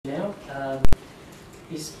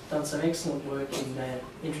he's done some excellent work in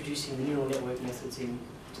introducing the neural network methods into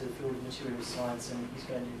the field of materials science, and he's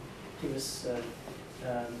going to give us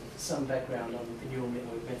some background on the neural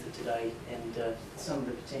network method today and some of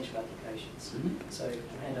the potential applications. So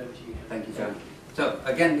I'll hand over to you. Thank you, John. So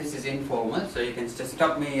again, this is informal, so you can just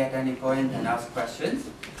stop me at any point and ask questions.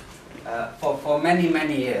 For many,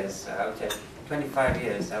 many years, I would say 25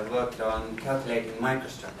 years, I've worked on calculating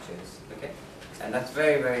microstructures. Okay, and that's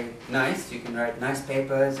very, very nice. You can write nice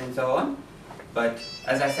papers and so on. But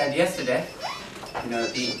as I said yesterday,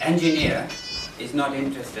 the engineer is not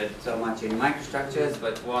interested so much in microstructures,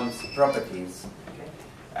 but wants properties, okay?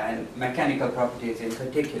 And mechanical properties in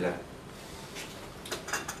particular.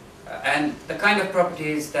 And the kind of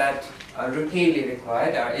properties that are routinely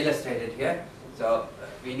required are illustrated here. So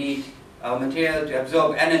we need our material to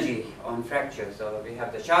absorb energy on fracture. So we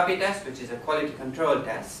have the Sharpie test, which is a quality control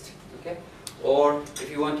test. Okay? Or if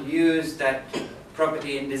you want to use that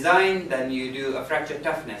property in design, then you do a fracture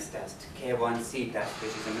toughness test, K1C test,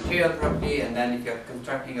 which is a material property, and then if you're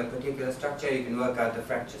constructing a particular structure, you can work out the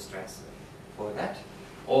fracture stress for that.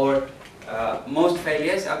 Or most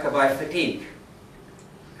failures occur by fatigue,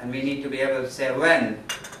 and we need to be able to say when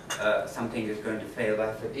something is going to fail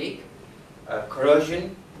by fatigue.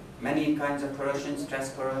 Corrosion, many kinds of corrosion,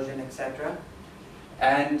 stress corrosion, etc.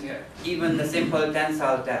 And even the simple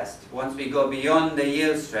tensile test, once we go beyond the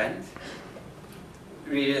yield strength,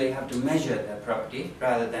 we really have to measure the property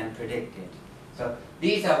rather than predict it. So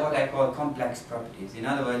these are what I call complex properties. In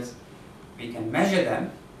other words, we can measure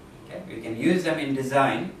them, okay? We can use them in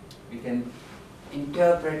design, we can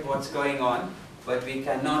interpret what's going on, but we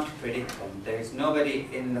cannot predict them. There is nobody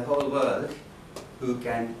in the whole world who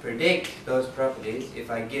can predict those properties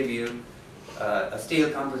if I give you a steel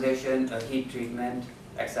composition, a heat treatment,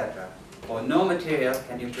 etc. For no material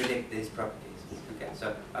can you predict these properties. Okay,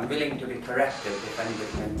 so I'm willing to be corrected if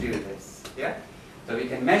anybody can do this. Yeah? So we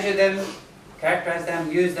can measure them, characterize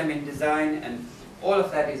them, use them in design, and all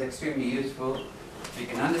of that is extremely useful. We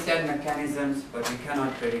can understand mechanisms, but we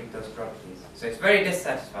cannot predict those properties. So it's very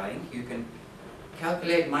dissatisfying. You can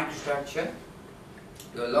calculate microstructure,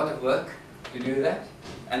 do a lot of work to do that,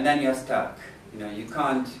 and then you're stuck. You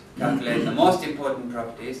can't calculate the most important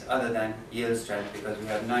properties other than yield strength, because we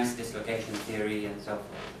have nice dislocation theory and so forth.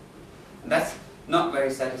 And that's not very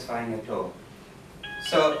satisfying at all.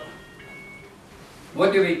 So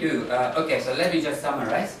what do we do? Okay, so let me just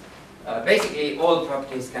summarize. Basically, all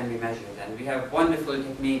properties can be measured, and we have wonderful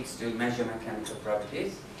techniques to measure mechanical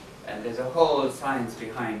properties, and there's a whole science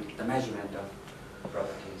behind the measurement of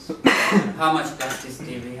properties, how much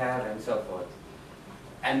plasticity we have, and so forth.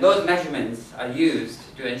 And those measurements are used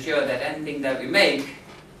to ensure that anything that we make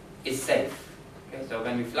is safe. Okay, so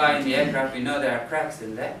when we fly in the aircraft, we know there are cracks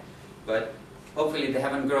in there, but hopefully they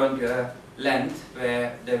haven't grown to a length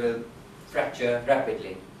where they will fracture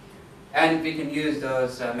rapidly. And we can use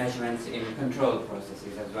those measurements in control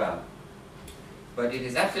processes as well. But it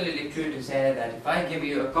is absolutely true to say that if I give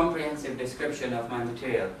you a comprehensive description of my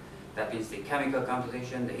material, that means the chemical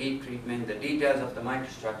composition, the heat treatment, the details of the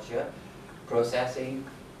microstructure, processing,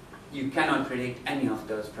 you cannot predict any of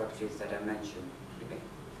those properties that I mentioned. Okay?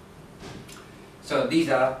 So these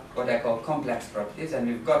are what I call complex properties, and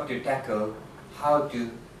we've got to tackle how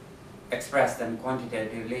to express them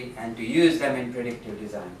quantitatively and to use them in predictive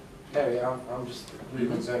design. Harry, I'm just really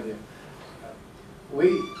concerned here.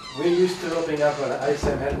 We're used to opening up an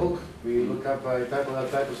ISM handbook. We look up a type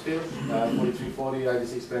of steel, 4340,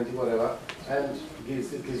 9620, whatever, and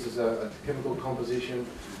it gives us a chemical composition,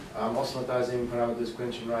 osmotizing parameters,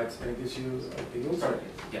 quenching rates, and it gives you a yield strength.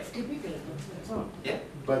 Yes. Oh. Yeah.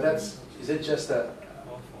 But is it just a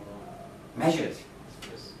measures?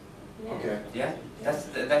 Okay. Yeah.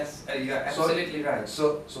 That's you're absolutely right.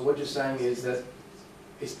 So what you're saying is that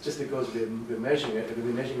it's just because we're measuring it, we've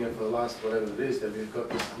been measuring it for the last whatever it is, that we've got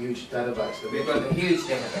this huge database. We've got a huge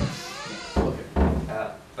database.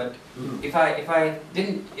 Okay. But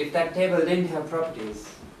if that table didn't have properties,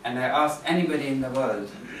 and I asked anybody in the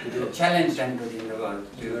world, challenged anybody in the world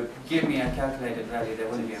to give me a calculated value, they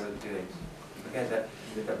wouldn't be able to do it. Okay,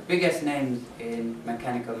 the biggest names in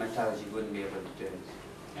mechanical metallurgy wouldn't be able to do it.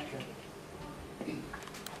 Okay.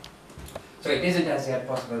 So it isn't as yet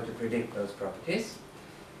possible to predict those properties.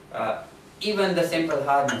 Even the simple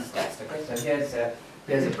hardness test. Okay, so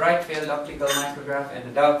there's a bright field optical micrograph and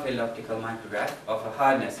a dark field optical micrograph of a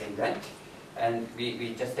hardness indent, and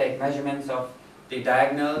we just take measurements of the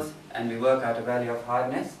diagonals and we work out a value of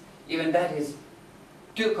hardness. Even that is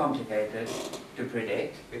too complicated to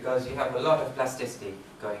predict because you have a lot of plasticity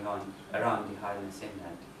going on around the hardness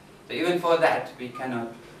indent. So even for that we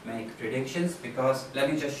cannot make predictions, because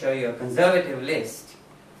let me just show you a conservative list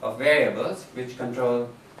of variables which control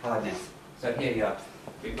hardness. So here you are.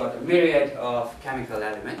 We've got a myriad of chemical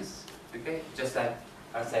elements, okay? Just like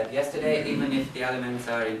I said yesterday, even if the elements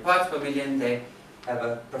are in parts per million, they have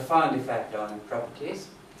a profound effect on properties.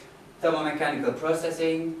 Thermomechanical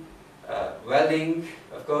processing, welding,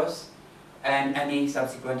 of course, and any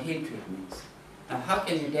subsequent heat treatments. Now, how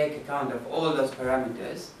can you take account of all those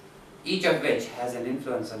parameters, each of which has an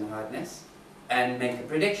influence on hardness, and make a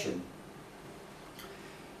prediction?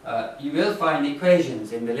 You will find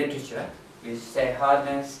equations in the literature which say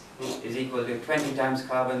hardness is equal to 20 times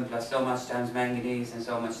carbon plus so much times manganese and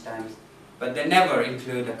so much times, but they never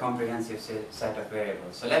include a comprehensive set of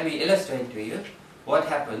variables. So let me illustrate to you what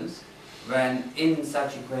happens when in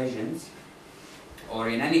such equations, or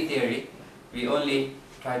in any theory, we only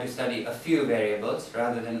try to study a few variables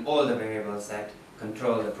rather than all the variables that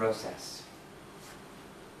control the process.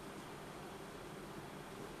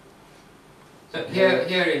 So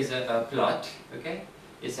here is a plot, okay?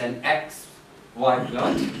 It's an X, Y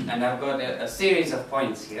plot, and I've got a series of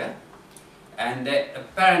points here, and they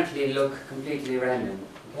apparently look completely random,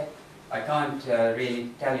 okay? I can't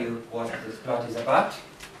really tell you what this plot is about.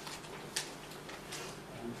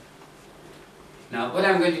 Now, what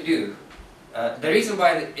I'm going to do, the reason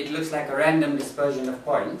why it looks like a random dispersion of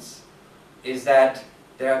points is that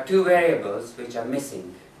there are two variables which are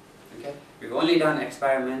missing. Okay? We've only done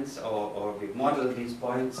experiments or we've modeled these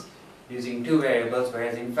points using two variables,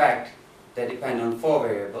 whereas in fact they depend on four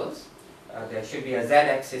variables. There should be a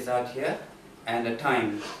z-axis out here and a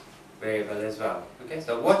time variable as well. Okay?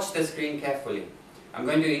 So watch the screen carefully. I'm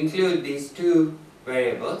going to include these two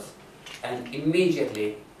variables, and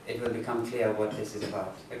immediately it will become clear what this is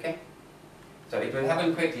about. Okay? So it will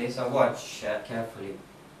happen quickly, so watch carefully.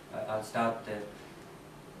 I'll start the...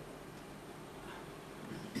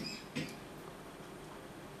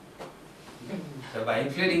 So by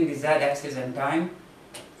including the z-axis and time,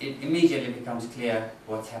 it immediately becomes clear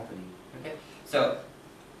what's happening. Okay? So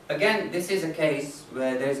again, this is a case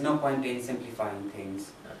where there's no point in simplifying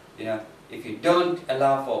things. You know, if you don't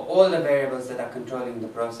allow for all the variables that are controlling the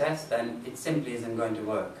process, then it simply isn't going to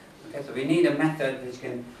work. Okay? So we need a method which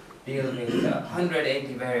can deal with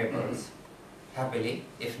 180 variables happily,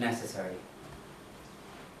 if necessary.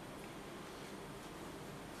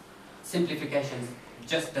 Simplification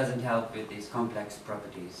just doesn't help with these complex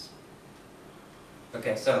properties.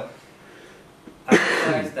 Okay, so I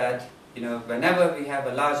realize that, you know, whenever we have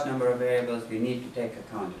a large number of variables, we need to take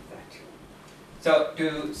account of that. So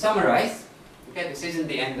to summarize, okay, this isn't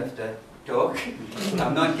the end of the talk.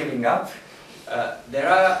 I'm not giving up. There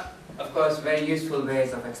are, of course, very useful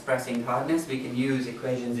ways of expressing hardness. We can use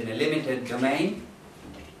equations in a limited domain.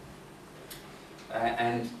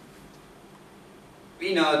 And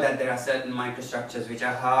we know that there are certain microstructures which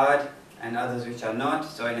are hard and others which are not.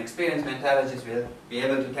 So an experienced metallurgist will be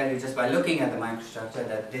able to tell you just by looking at the microstructure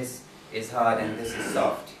that this is hard and this is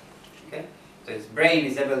soft. Okay? So his brain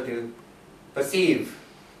is able to perceive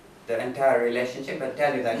the entire relationship and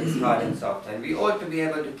tell you that it's hard and soft. And we ought to be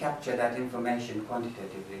able to capture that information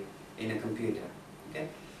quantitatively in a computer. Okay?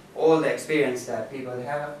 All the experience that people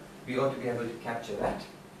have, we ought to be able to capture that.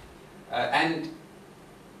 And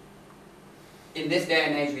in this day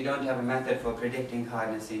and age, we don't have a method for predicting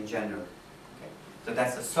hardness in general. Okay? So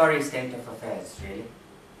that's a sorry state of affairs, really.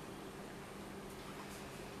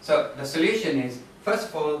 So the solution is, first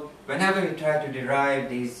of all, whenever we try to derive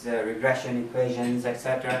these regression equations,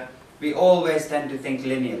 etc., we always tend to think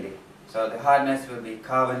linearly. So the hardness will be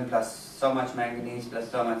carbon plus so much manganese plus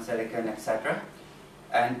so much silicon, etc.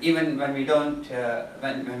 And even when we don't,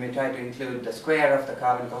 when we try to include the square of the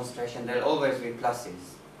carbon concentration, there will always be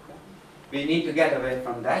pluses. We need to get away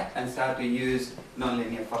from that and start to use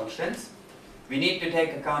nonlinear functions. We need to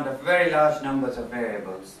take account of very large numbers of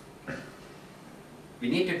variables. We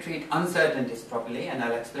need to treat uncertainties properly, and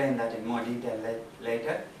I'll explain that in more detail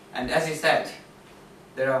later. And as I said,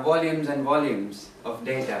 there are volumes and volumes of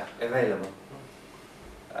data available.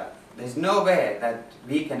 There's no way that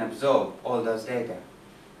we can absorb all those data.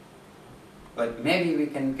 But maybe we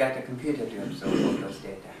can get a computer to absorb all those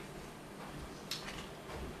data.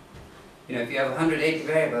 You know, if you have 180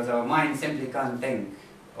 variables, our mind simply can't think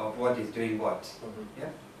of what is doing what. Yeah?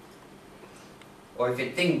 Or if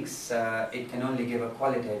it thinks, it can only give a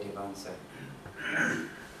qualitative answer.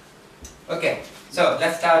 Okay, so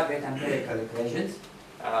let's start with empirical equations.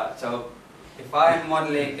 So if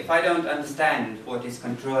I don't understand what is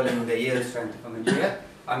controlling the yield strength of a material,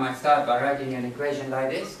 I might start by writing an equation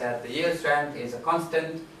like this, that the yield strength is a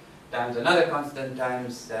constant times another constant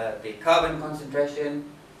times the carbon concentration,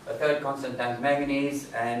 a third constant times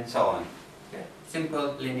manganese, and so on. Okay?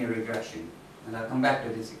 Simple linear regression. and I'll come back to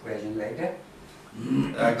this equation later.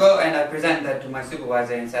 I go and I present that to my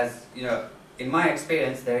supervisor and says, you know, in my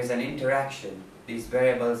experience there is an interaction. These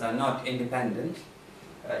variables are not independent.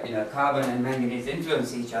 You know, carbon and manganese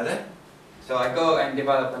influence each other. So I go and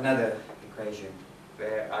develop another equation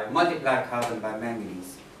where I multiply carbon by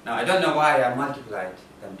manganese. Now I don't know why I multiplied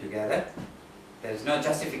them together. There's no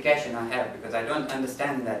justification I have because I don't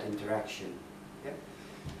understand that interaction. Okay?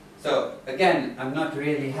 So again, I'm not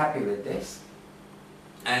really happy with this.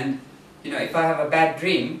 And you know, if I have a bad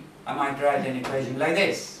dream, I might write an equation like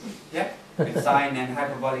this, yeah, with sine and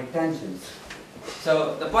hyperbolic tangents.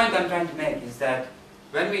 So the point I'm trying to make is that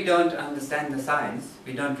when we don't understand the science,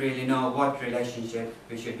 we don't really know what relationship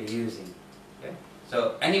we should be using. Okay?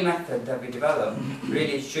 So any method that we develop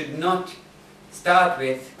really should not start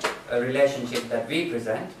with a relationship that we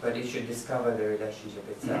present, but it should discover the relationship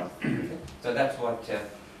itself. Okay? So that's what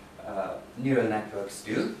neural networks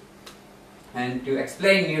do. And to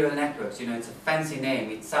explain neural networks, you know, it's a fancy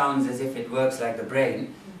name. It sounds as if it works like the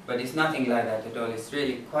brain, but it's nothing like that at all. It's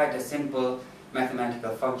really quite a simple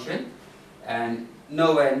mathematical function, and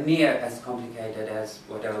nowhere near as complicated as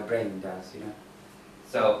whatever brain does, you know.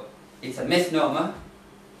 So it's a misnomer,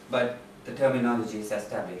 but the terminology is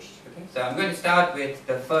established. Okay? So I'm going to start with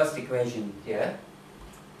the first equation here,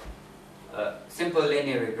 simple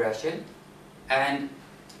linear regression, and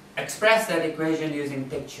express that equation using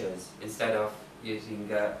pictures instead of using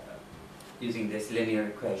this linear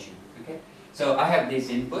equation. Okay? So I have these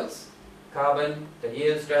inputs, carbon, the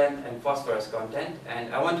yield strength, and phosphorus content,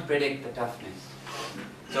 and I want to predict the toughness.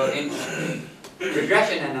 So in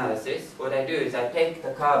regression analysis, what I do is I take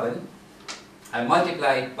the carbon, I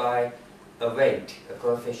multiply it by a weight, a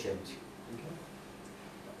coefficient. Okay?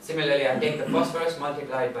 Similarly, I take the phosphorus,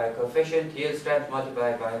 multiply it by a coefficient, yield strength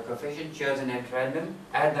multiplied by a coefficient, chosen at random,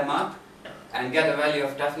 add them up, and get a value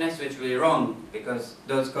of toughness which will be wrong because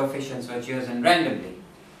those coefficients were chosen randomly.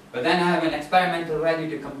 But then I have an experimental value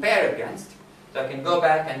to compare against, so I can go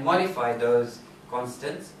back and modify those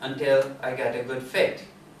constants until I get a good fit.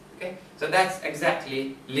 Okay? So that's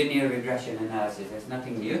exactly linear regression analysis. There's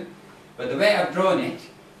nothing new. But the way I've drawn it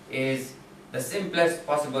is the simplest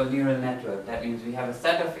possible neural network. That means we have a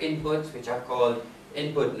set of inputs which are called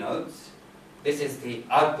input nodes. This is the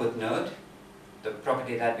output node, the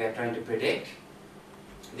property that we are trying to predict.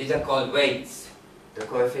 These are called weights, the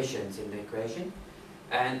coefficients in the equation.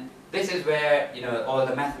 And this is where, you know, all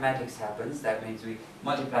the mathematics happens. That means we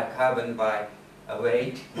multiply carbon by a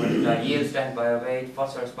weight, multiply yield strength by a weight,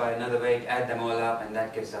 phosphorus by another weight, add them all up, and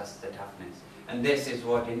that gives us the toughness. And this is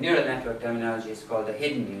what in neural network terminology is called the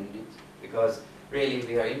hidden unit, because really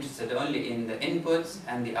we are interested only in the inputs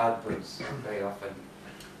and the outputs very often.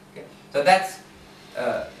 Okay? So that's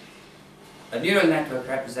a neural network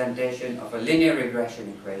representation of a linear regression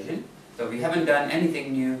equation. So we haven't done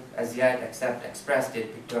anything new as yet except expressed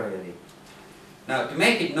it pictorially. Now to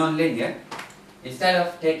make it non-linear, instead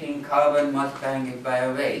of taking carbon, multiplying it by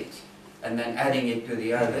a weight, and then adding it to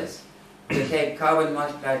the others, we take carbon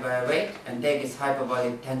multiplied by a weight and take its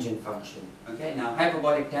hyperbolic tangent function. Okay? Now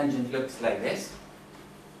hyperbolic tangent looks like this.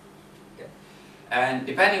 Okay? And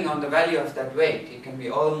depending on the value of that weight, it can be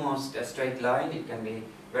almost a straight line, it can be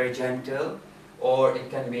very gentle, or it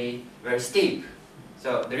can be very steep.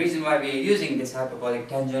 So the reason why we are using this hyperbolic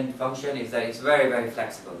tangent function is that it's very, very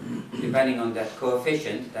flexible. Depending on that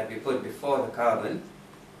coefficient that we put before the carbon,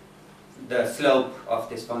 the slope of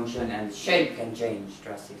this function and shape can change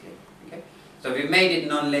drastically. Okay? So we made it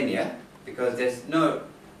non-linear because there's no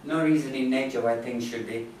reason in nature why things should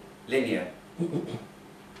be linear.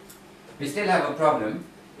 We still have a problem,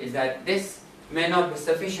 is that this may not be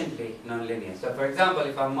sufficiently non-linear. So for example,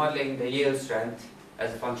 if I'm modeling the yield strength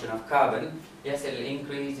as a function of carbon, yes, it will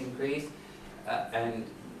increase, and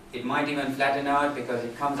it might even flatten out because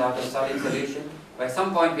it comes out of solid solution. But at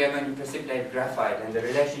some point we are going to precipitate graphite and the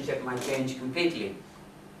relationship might change completely.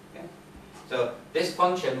 Okay? So this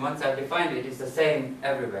function, once I've defined it, is the same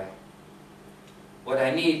everywhere. What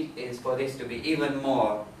I need is for this to be even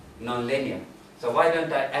more non-linear. So why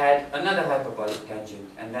don't I add another hyperbolic tangent,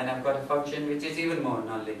 and then I've got a function which is even more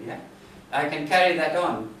non-linear. I can carry that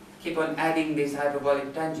on, keep on adding these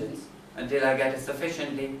hyperbolic tangents until I get a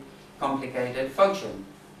sufficiently complicated function.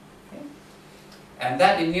 Okay? And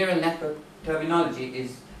that in neural network terminology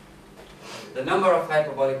is the number of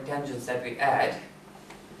hyperbolic tangents that we add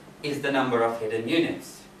is the number of hidden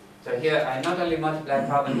units. So here I not only multiply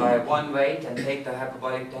carbon by one weight and take the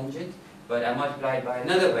hyperbolic tangent, but I multiply it by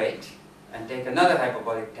another weight and take another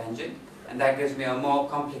hyperbolic tangent, and that gives me a more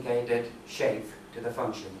complicated shape to the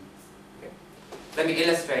function. Okay. Let me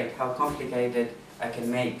illustrate how complicated I can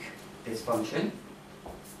make this function.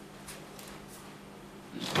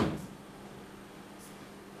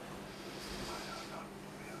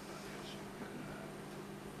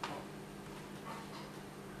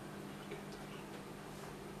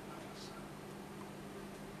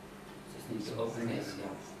 need to open this. Yeah.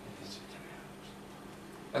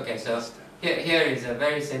 Okay, so here is a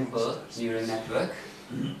very simple neural network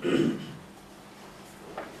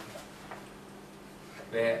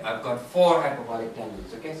where I've got 4 hyperbolic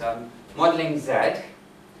tangents. Okay, so I'm modeling Z,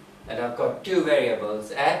 and I've got 2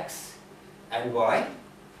 variables, x and y.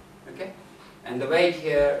 Okay, and the weight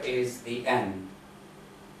here is the n,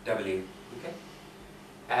 w. Okay,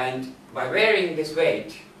 and by varying this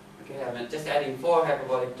weight, okay, I'm just adding 4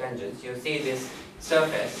 hyperbolic tangents. You'll see this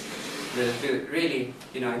surface will do really,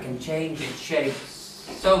 I can change its shape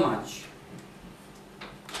so much.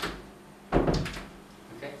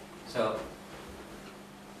 Okay, so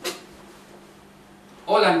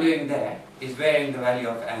all I'm doing there is varying the value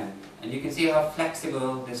of n, and you can see how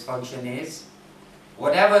flexible this function is.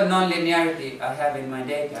 Whatever non-linearity I have in my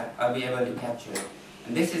data, I'll be able to capture it.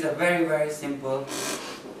 And this is a very, very simple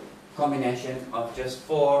combination of just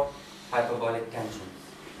 4 hyperbolic tangents.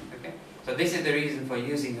 Okay? So this is the reason for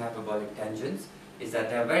using hyperbolic tangents, is that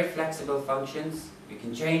they are very flexible functions. We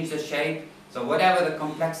can change the shape. So whatever the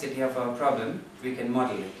complexity of our problem, we can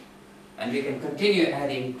model it. And we can continue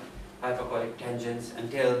adding hyperbolic tangents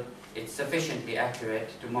until it's sufficiently accurate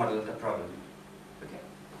to model the problem. Okay.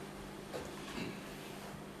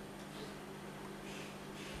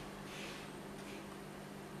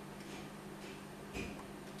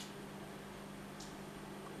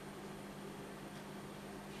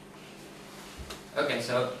 Okay,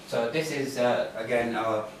 so this is again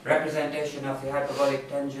our representation of the hyperbolic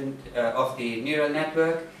tangent of the neural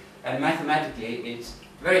network, and mathematically it's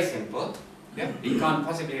very simple. Yeah. You can't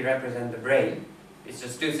possibly represent the brain. It's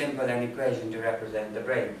just too simple an equation to represent the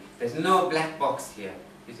brain. There's no black box here.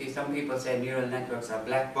 You see, some people say neural networks are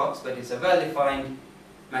black box, but it's a well-defined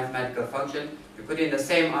mathematical function. You put in the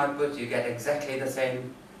same output, you get exactly the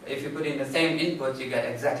same. If you put in the same input, you get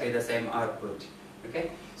exactly the same output.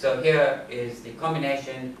 Okay? So here is the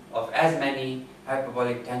combination of as many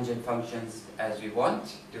hyperbolic tangent functions as we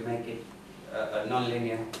want to make it a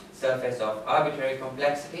nonlinear surface of arbitrary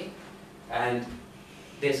complexity. And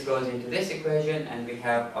this goes into this equation, and we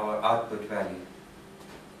have our output value.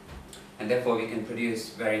 And therefore we can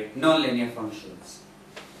produce very nonlinear functions.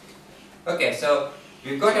 Okay, so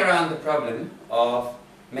we've got around the problem of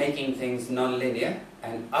making things nonlinear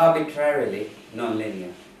and arbitrarily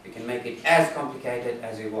nonlinear. We can make it as complicated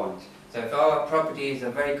as we want. So if our property is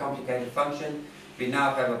a very complicated function, we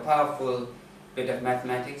now have a powerful bit of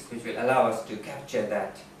mathematics which will allow us to capture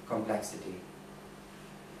that complexity.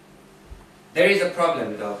 There is a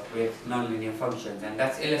problem though with nonlinear functions, and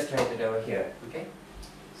that's illustrated over here. Okay?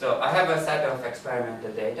 So I have a set of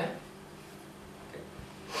experimental data, okay,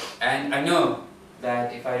 and I know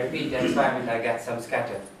that if I repeat the experiment I get some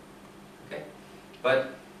scatter. Okay?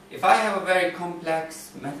 But if I have a very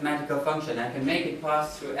complex mathematical function, I can make it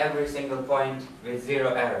pass through every single point with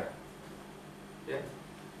 0 error. Yeah?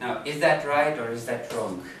 Now, is that right or is that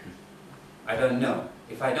wrong? I don't know.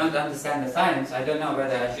 If I don't understand the science, I don't know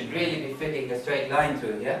whether I should really be fitting a straight line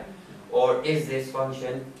through here, or is this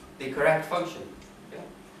function the correct function? Yeah?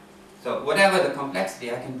 So whatever the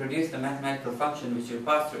complexity, I can produce the mathematical function which will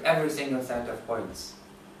pass through every single set of points.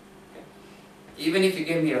 Okay? Even if you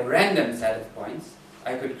give me a random set of points,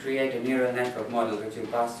 I could create a neural network model which will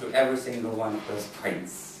pass through every single one of those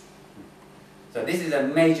points. So this is a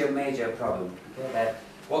major, major problem. Okay? That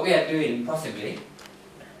what we are doing, possibly,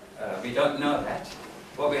 we don't know that.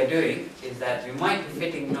 What we are doing is that we might be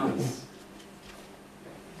fitting noise.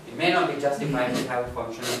 It may not be justified to have a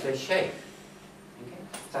function of this shape. Okay?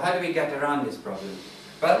 So how do we get around this problem?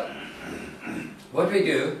 Well, what we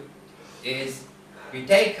do is we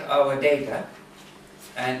take our data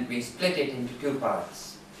and we split it into 2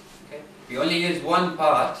 parts. Okay? We only use one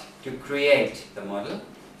part to create the model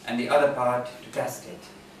and the other part to test it.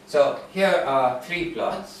 So here are 3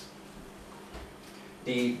 plots.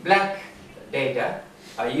 The black data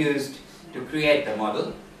are used to create the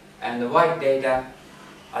model, and the white data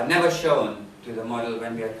are never shown to the model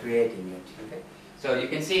when we are creating it. Okay? So you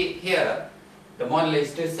can see here the model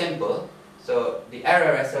is too simple, so the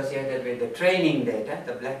error associated with the training data,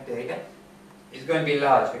 the black data, is going to be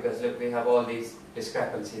large because look, we have all these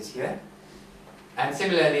discrepancies here. And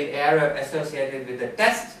similarly, the error associated with the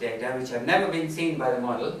test data, which have never been seen by the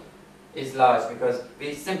model, is large because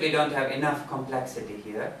we simply don't have enough complexity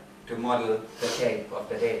here to model the shape of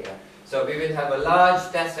the data. So we will have a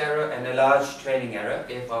large test error and a large training error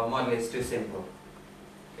if our model is too simple.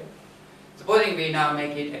 Okay? Supposing we now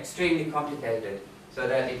make it extremely complicated so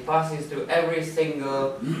that it passes through every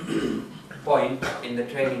single point in the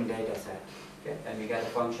training data set. Okay? And we get a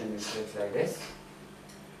function which looks like this.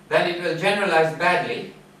 Then it will generalize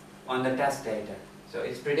badly on the test data. So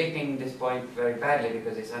it's predicting this point very badly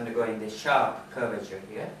because it's undergoing this sharp curvature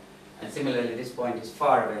here. And similarly, this point is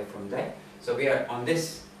far away from there. So we are on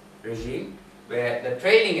this regime where the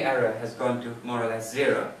trailing error has gone to more or less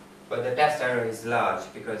 0, but the test error is large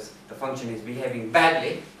because the function is behaving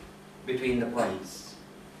badly between the points.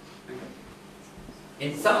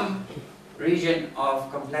 In some region of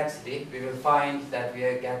complexity, we will find that we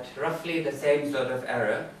get roughly the same sort of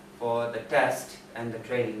error for the test and the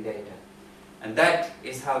training data. And that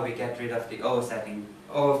is how we get rid of the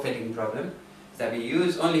overfitting problem, is that we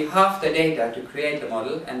use only half the data to create the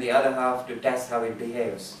model and the other half to test how it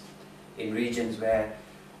behaves in regions where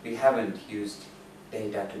we haven't used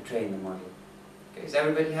data to train the model. Okay, is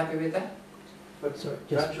everybody happy with that? But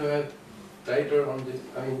can't you have data on this?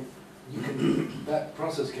 I mean, you can, that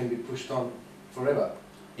process can be pushed on forever.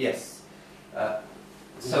 Yes.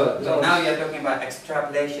 So now you're talking about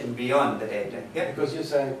extrapolation beyond the data. Yeah? Because you're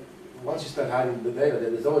saying once you start hiding the data,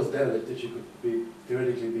 there's always data that you could be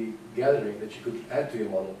theoretically be gathering that you could add to your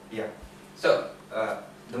model. Yeah. So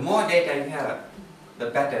the more data you have, the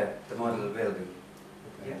better the model will be.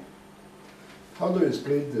 Okay. Yeah. How do you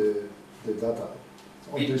split the data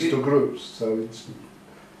on We these do- two groups? So it's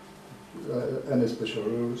any special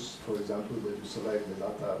rules, for example, that you select the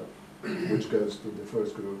data which goes to the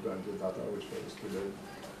first group and the data which goes to the...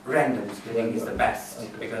 Random splitting is the Random. best, Okay.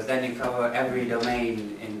 because then you cover every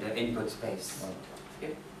domain in the input space.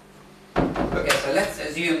 Oh. Okay, so let's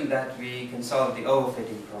assume that we can solve the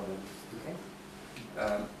overfitting problem.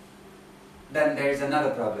 Okay? Then there is another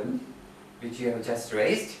problem which you have just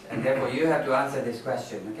raised, and therefore you have to answer this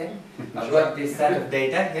question. Okay? I've got this set of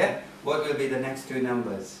data here. What will be the next two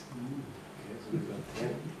numbers? Okay, so we've got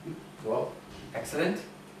 10, 12. Excellent.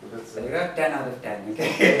 So that's So you got 10 out of 10.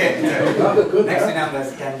 Okay. rather good, Next two huh?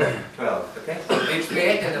 numbers 10, 12. Okay. So we've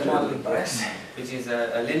created a model here, which is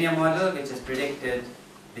a linear model which has predicted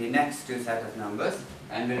the next two set of numbers,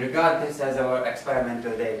 and we regard this as our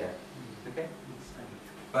experimental data. Okay.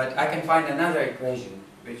 But I can find another equation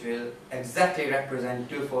which will exactly represent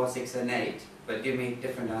 2, 4, 6, and 8, but give me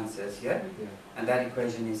different answers here. Yeah. And that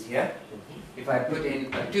equation is here. If I put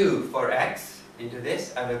in a 2 for x into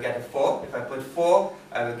this, I will get a 4. If I put 4,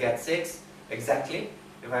 I will get 6 exactly.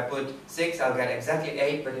 If I put 6, I'll get exactly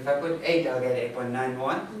 8. But if I put 8, I'll get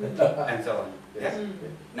 8.91, and so on. Yes. Yeah?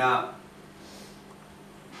 Now,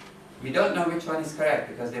 we don't know which one is correct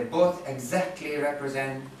because they both exactly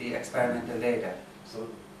represent the experimental data. So,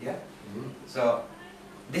 Yeah. mhm. So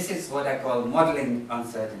this is what I call modeling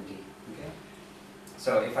uncertainty. Okay?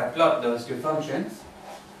 So if I plot those two functions,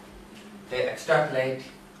 they extrapolate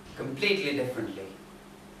completely differently.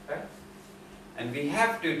 Right? And we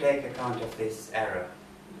have to take account of this error,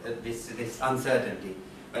 this uncertainty.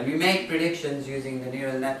 When we make predictions using the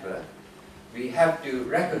neural network, we have to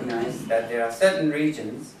recognize that there are certain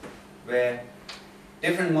regions where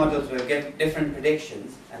different models will get different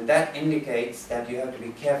predictions, and that indicates that you have to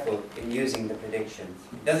be careful in using the predictions.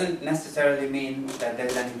 It doesn't necessarily mean that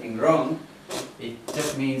there's anything wrong, it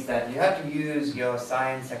just means that you have to use your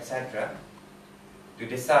science, etc., to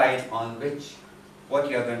decide on what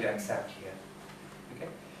you are going to accept here. Okay?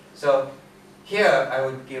 So here I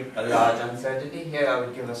would give a large uncertainty, here I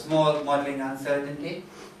would give a small modeling uncertainty,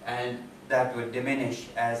 and that would diminish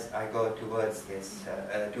as I go towards this,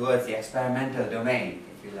 towards the experimental domain,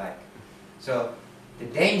 if you like. So the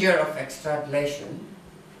danger of extrapolation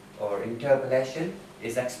or interpolation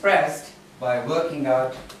is expressed by working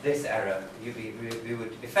out this error. We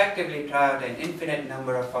would effectively try out an infinite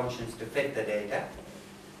number of functions to fit the data.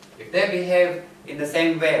 If they behave in the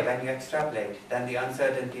same way when you extrapolate, then the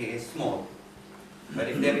uncertainty is small. But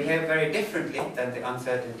if they behave very differently, then the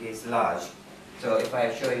uncertainty is large. So if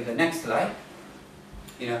I show you the next slide,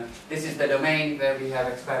 this is the domain where we have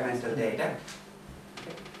experimental data.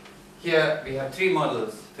 Here we have 3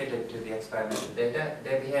 models fitted to the experimental data.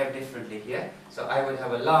 They behave differently here. So I would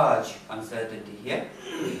have a large uncertainty here,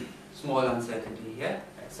 small uncertainty here,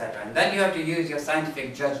 etc. And then you have to use your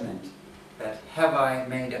scientific judgment that have I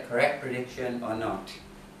made a correct prediction or not?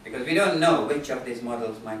 Because we don't know which of these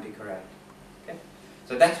models might be correct. Okay?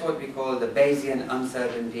 So that's what we call the Bayesian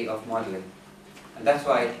uncertainty of modeling. And that's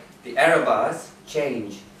why the error bars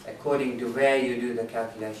change according to where you do the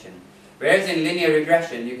calculation. Whereas in linear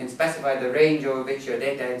regression, you can specify the range over which your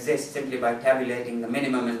data exists simply by tabulating the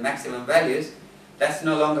minimum and maximum values. That's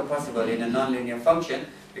no longer possible in a nonlinear function,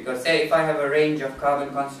 because say if I have a range of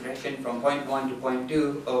carbon concentration from point 1 to point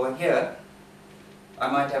 2 over here,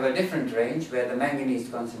 I might have a different range where the manganese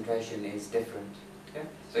concentration is different. Okay?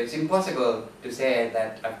 So it's impossible to say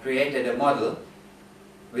that I've created a model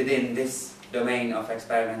within this domain of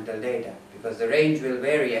experimental data, because the range will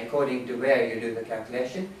vary according to where you do the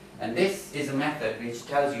calculation, and this is a method which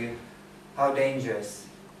tells you how dangerous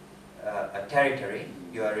a territory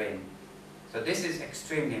you are in. So this is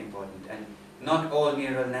extremely important, and not all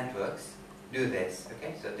neural networks do this.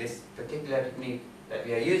 Okay, so this particular technique that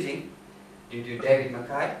we are using, due to David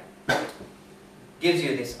Mackay, gives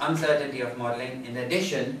you this uncertainty of modeling in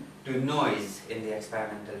addition to noise in the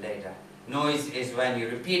experimental data. Noise is when you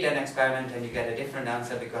repeat an experiment and you get a different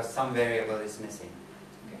answer because some variable is missing.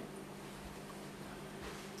 Okay.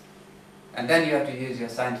 And then you have to use your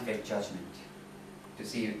scientific judgment to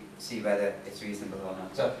see whether it's reasonable or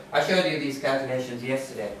not. So I showed you these calculations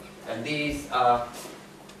yesterday, and these are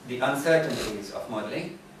the uncertainties of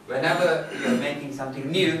modeling. Whenever you're making something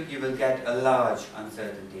new, you will get a large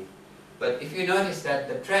uncertainty. But if you notice that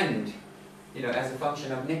the trend, as a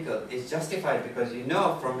function of nickel, is justified because you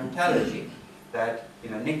know from metallurgy that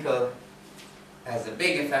nickel has a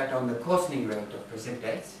big effect on the coarsening rate of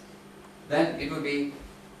precipitates, then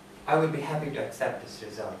I would be happy to accept this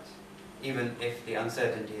result, even if the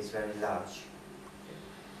uncertainty is very large.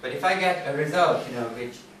 But if I get a result,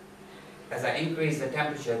 which, as I increase the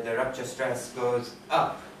temperature, the rupture stress goes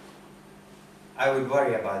up, I would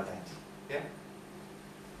worry about that.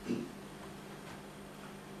 Yeah.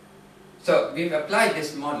 So we've applied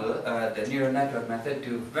this model, the neural network method,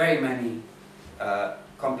 to very many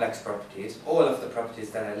complex properties, all of the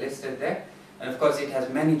properties that are listed there. And of course it has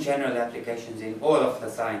many general applications in all of the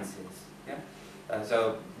sciences. Yeah?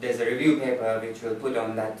 So there's a review paper which we'll put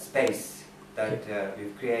on that space that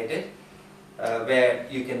we've created, where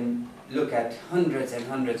you can look at hundreds and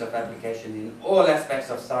hundreds of applications in all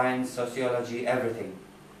aspects of science, sociology, everything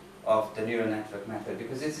of the neural network method,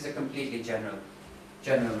 because this is a completely general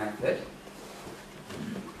method.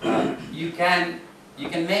 You can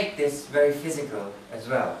make this very physical as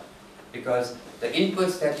well, because the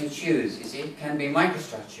inputs that you choose, can be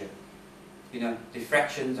microstructure, the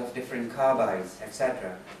fractions of different carbides,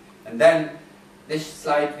 etc. And then this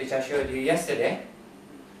slide which I showed you yesterday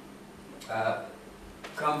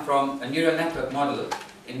come from a neural network model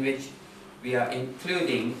in which we are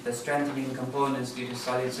including the strengthening components due to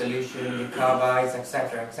solid solution, the carbides,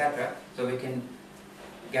 etc., etc. So we can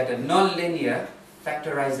get a non-linear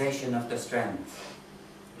factorization of the strength.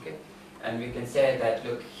 Okay? And we can say that,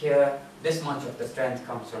 look here, this much of the strength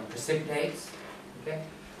comes from precipitates, okay?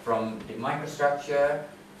 From the microstructure,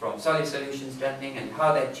 from solid solution strengthening, and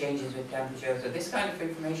how that changes with temperature. So this kind of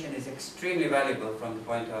information is extremely valuable from the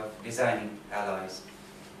point of designing alloys.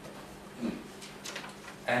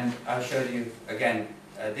 And I'll show you again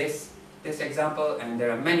this example, and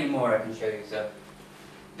there are many more I can show you. So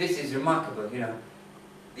this is remarkable.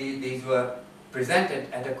 These were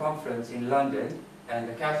presented at a conference in London, and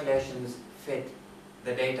the calculations fit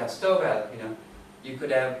the data so well. You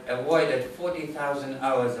could have avoided 40,000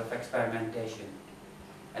 hours of experimentation.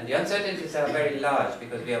 And the uncertainties are very large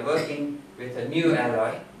because we are working with a new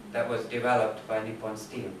alloy that was developed by Nippon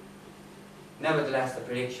Steel. Nevertheless, the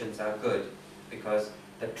predictions are good because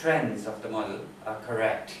the trends of the model are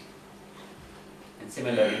correct. And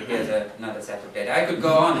similarly, here's another set of data. I could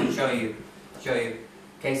go on and show you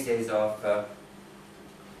cases of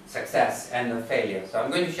success and of failure. So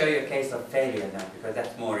I'm going to show you a case of failure now because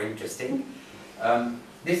that's more interesting.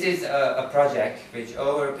 This is a project which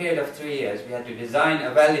over a period of 3 years we had to design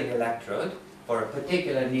a welding electrode for a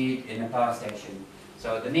particular need in a power station.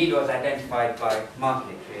 So the need was identified by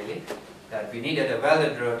market really, that we needed a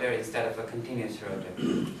welded rotor instead of a continuous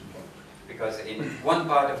rotor. Because in one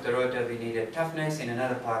part of the rotor we needed toughness, in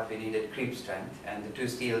another part we needed creep strength, and the two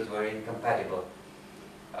steels were incompatible.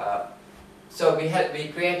 So we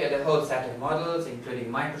created a whole set of models,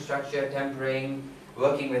 including microstructure, tempering,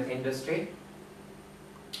 working with industry.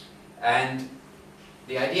 And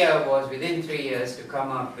the idea was within 3 years to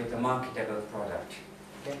come up with a marketable product.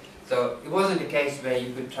 Okay? So it wasn't a case where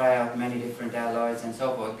you could try out many different alloys and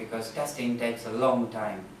so forth, because testing takes a long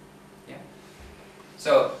time. Yeah?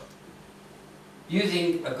 So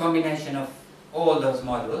using a combination of all those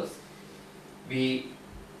models, we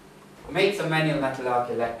made some manual metal arc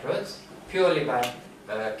electrodes purely by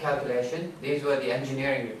calculation. These were the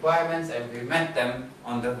engineering requirements, and we met them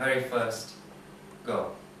on the very first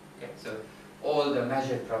go. Okay? So all the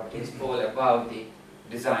measured properties fall above the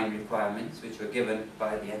design requirements which were given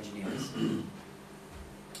by the engineers.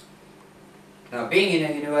 Now, being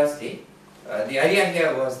in a university, the idea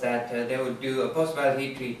here was that they would do a post-weld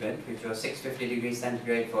heat treatment which was 650 degrees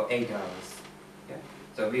centigrade for 8 hours. Okay?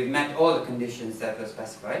 So we've met all the conditions that were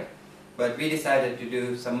specified. but we decided to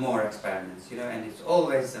do some more experiments, you know, and it's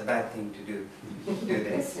always a bad thing to do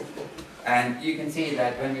this. And you can see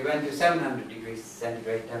that when we went to 700 degrees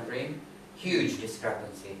centigrade tempering, huge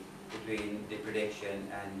discrepancy between the prediction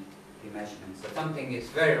and the measurement. So something is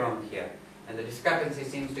very wrong here. And the discrepancy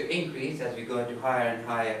seems to increase as we go to higher and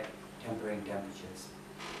higher tempering temperatures.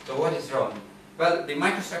 So what is wrong? Well, the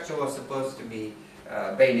microstructure was supposed to be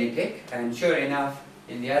bainitic, and sure enough,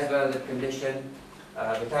 in the as-welded condition,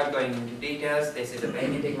 without going into details, this is a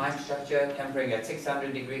bainitic microstructure, tempering at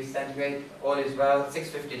 600 degrees centigrade, all is well,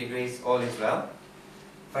 650 degrees, all is well.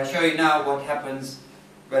 If I show you now what happens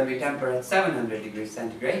when we temper at 700 degrees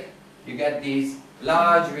centigrade, you get these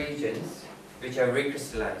large regions which are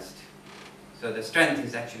recrystallized. So the strength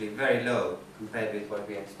is actually very low compared with what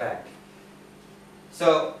we expect.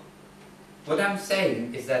 So what I'm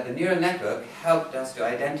saying is that the neural network helped us to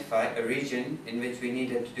identify a region in which we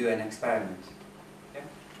needed to do an experiment. Okay?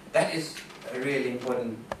 That is a really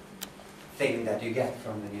important thing that you get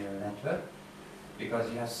from the neural network,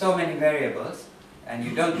 because you have so many variables and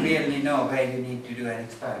you don't really know where you need to do an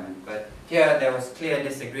experiment. But here there was clear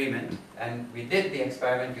disagreement, and we did the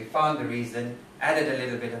experiment, we found the reason, added a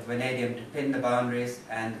little bit of vanadium to pin the boundaries,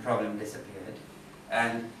 and the problem disappeared.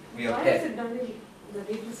 And we Why obtained... is it done in the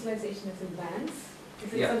recrystallization is in bands?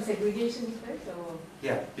 Is it Yeah. some segregation effect, or?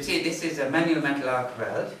 Yeah, you see, this is a manual metal arc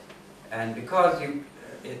weld, and because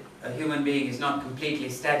a human being is not completely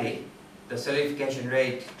steady, the solidification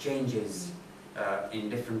rate changes in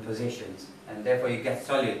different positions, and therefore you get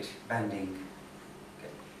solid banding. Okay.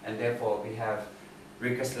 And therefore we have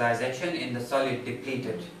recrystallization in the solid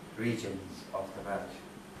depleted regions of the weld.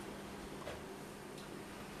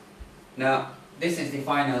 Now, this is the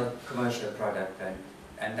final commercial product then,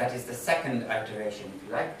 and that is the second iteration, if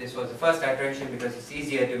you like. This was the first iteration because it's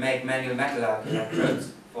easier to make manual metal arc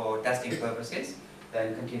electrodes for testing purposes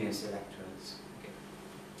than continuous electrodes. Okay.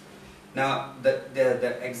 Now,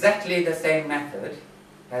 exactly the same method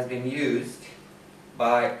has been used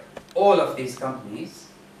by all of these companies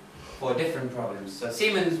for different problems. So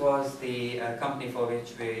Siemens was the company for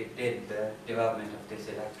which we did the development of this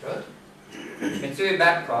electrode. Mitsui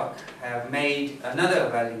Babcock have made another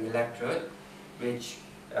welding electrode which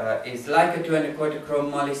is like a 2¼ chrome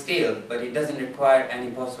moly steel, but it doesn't require any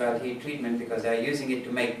post-weld heat treatment because they're using it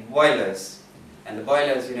to make boilers. And the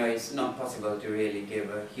boilers, you know, it's not possible to really give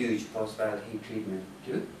a huge post-weld heat treatment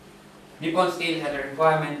to. Nippon Steel had a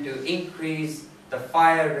requirement to increase the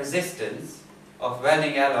fire resistance of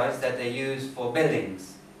welding alloys that they use for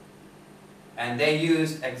buildings. And they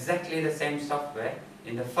used exactly the same software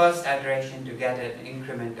in the first iteration to get an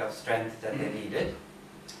increment of strength that they needed.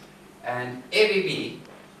 And ABB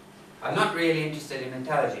are not really interested in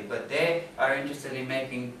metallurgy, but they are interested in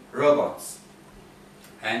making robots.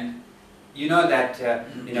 And you know that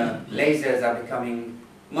lasers are becoming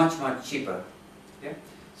much cheaper. Yeah?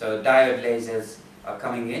 So diode lasers are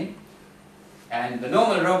coming in, and the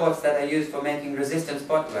normal robots that are used for making resistant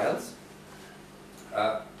spot welds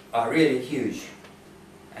are really huge,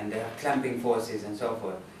 and they have clamping forces and so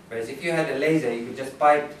forth. Whereas if you had a laser, you could just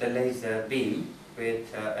pipe the laser beam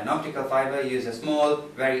with an optical fiber, use a small,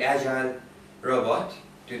 very agile robot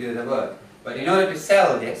to do the work. But in order to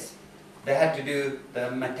sell this, they had to do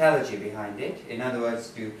the metallurgy behind it. In other words,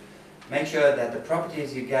 to make sure that the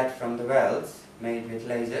properties you get from the welds made with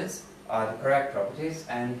lasers are the correct properties,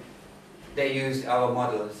 and they used our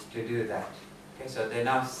models to do that. Okay, so they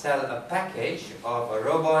now sell a package of a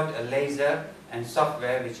robot, a laser, and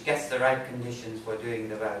software which gets the right conditions for doing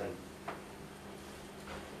the welding.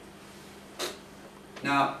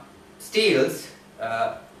 Now, steels,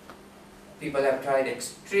 people have tried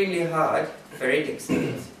extremely hard, ferritic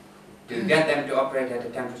steels, to get them to operate at a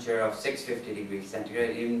temperature of 650 degrees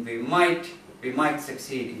centigrade. Even we might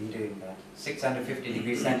succeed in doing that. 650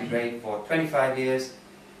 degrees centigrade for 25 years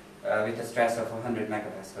with a stress of 100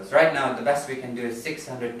 megapascals. Right now, the best we can do is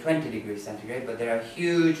 620 degrees centigrade, but there are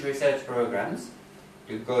huge research programs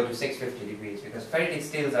to go to 650 degrees, because ferritic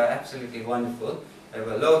steels are absolutely wonderful. They have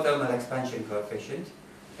a low thermal expansion coefficient,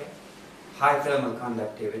 okay, high thermal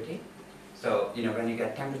conductivity. So, you know, when you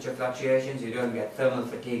get temperature fluctuations, you don't get thermal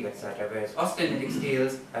fatigue, etc. Whereas austenitic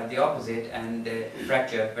steels have the opposite, and they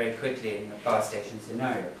fracture very quickly in a power station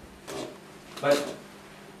scenario. But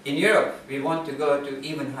in Europe, we want to go to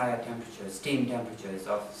even higher temperatures, steam temperatures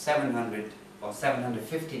of 700 or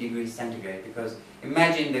 750 degrees centigrade, because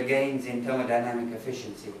imagine the gains in thermodynamic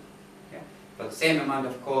efficiency. Okay? For the same amount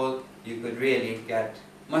of coal, you could really get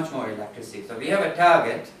much more electricity. So we have a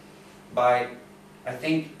target by, I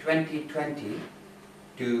think, 2020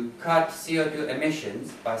 to cut CO2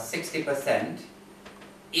 emissions by 60%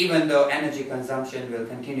 even though energy consumption will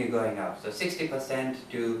continue going up. So 60%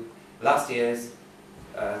 to last year's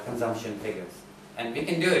consumption figures. And we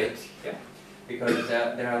can do it, yeah, because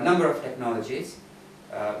there are a number of technologies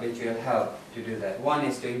which will help to do that. One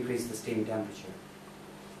is to increase the steam temperature.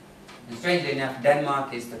 And strangely enough,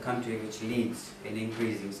 Denmark is the country which leads in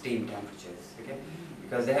increasing steam temperatures, okay?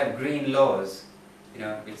 Because they have green laws, you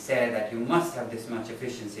know, which say that you must have this much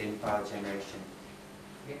efficiency in power generation.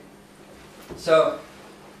 Okay? So,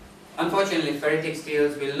 unfortunately, ferritic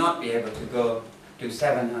steels will not be able to go to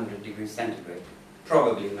 700 degrees centigrade.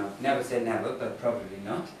 Probably not. Never say never, but probably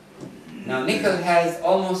not. Now, nickel has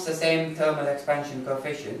almost the same thermal expansion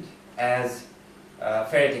coefficient as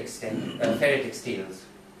ferritic steels.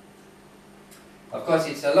 Of course,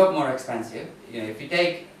 it's a lot more expensive. You know, if you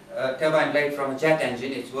take a turbine blade from a jet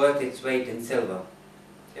engine, it's worth its weight in silver.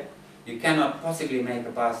 Yeah? You cannot possibly make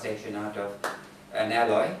a power station out of an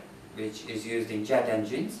alloy which is used in jet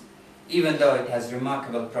engines, even though it has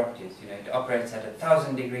remarkable properties. You know, it operates at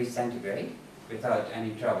 1000 degrees centigrade without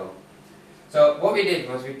any trouble. So what we did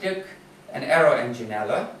was we took an aero engine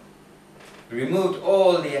alloy, removed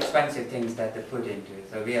all the expensive things that they put into it.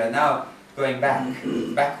 So we are now going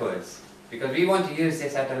backwards, because we want to use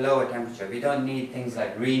this at a lower temperature. We don't need things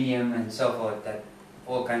like rhenium and so forth, that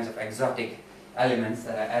all kinds of exotic elements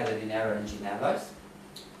that are added in aero engine alloys.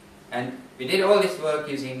 And we did all this work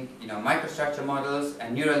using, you know, microstructure models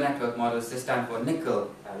and neural network models, this time for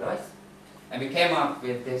nickel alloys. And we came up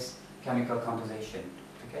with this chemical composition.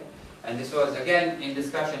 Okay? And this was again in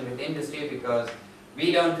discussion with industry, because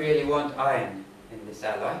we don't really want iron in this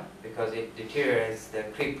alloy because it deteriorates the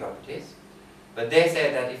creep properties. But they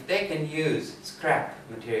say that if they can use scrap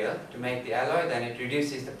material to make the alloy, then it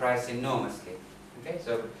reduces the price enormously. Okay?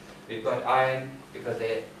 So we've got iron because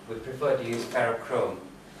they would prefer to use ferrochrome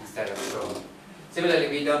instead of chrome. Similarly,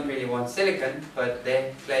 we don't really want silicon, but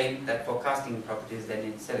they claim that for casting properties they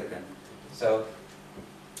need silicon. So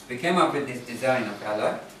we came up with this design of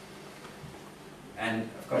alloy, and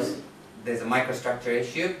of course there's a microstructure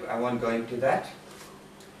issue. I won't go into that.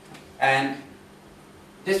 And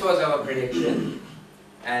this was our prediction,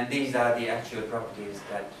 and these are the actual properties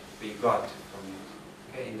that we got from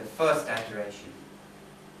it, okay, in the first iteration.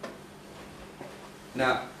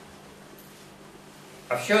 Now,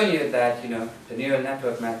 I've shown you that, you know, the neural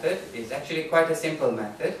network method is actually quite a simple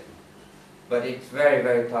method, but it's very,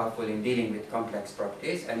 very powerful in dealing with complex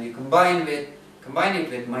properties, and you combine it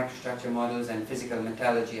with microstructure models and physical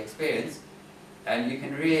metallurgy experience, and you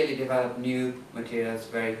can really develop new materials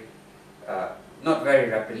very, not very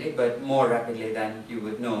rapidly, but more rapidly than you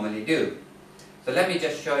would normally do. So let me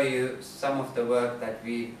just show you some of the work that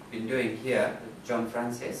we've been doing here with John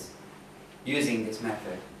Francis using this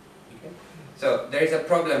method. Okay? So there is a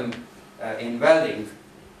problem in welding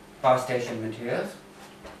power station materials,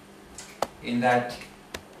 in that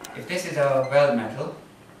if this is a weld metal,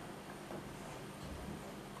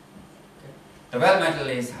 the weld metal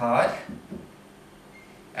is hard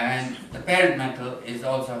and the parent metal is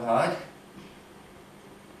also hard,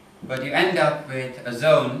 but you end up with a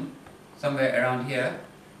zone somewhere around here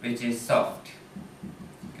which is soft,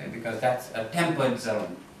 okay, because that's a tempered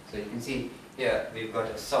zone. So you can see here we've got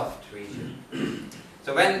a soft region.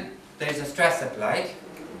 So when there is a stress applied,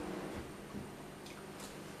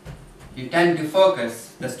 you tend to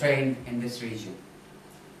focus the strain in this region,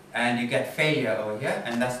 and you get failure over here,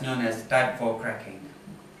 and that's known as type 4 cracking.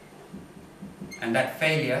 And that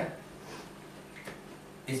failure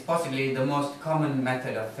is possibly the most common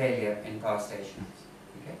method of failure in power stations.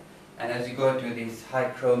 Okay? And as you go to these high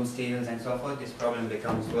chrome steels and so forth, this problem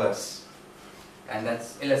becomes worse. And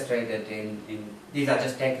that's illustrated in these are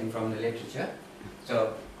just taken from the literature.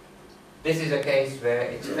 So this is a case where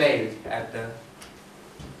it's failed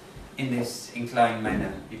in this inclined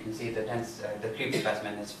manner. You can see that the creep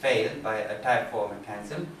specimen has failed by a type 4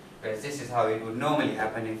 mechanism, whereas this is how it would normally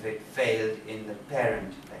happen if it failed in the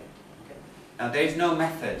parent plate. Okay? Now there is no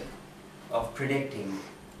method of predicting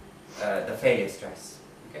the failure stress.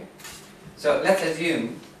 Okay? So let's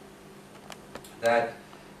assume that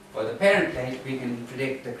for the parent plate we can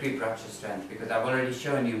predict the creep rupture strength, because I've already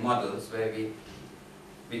shown you models where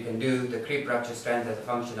we can do the creep rupture strength as a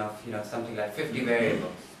function of, you know, something like 50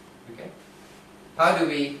 variables. Okay? How do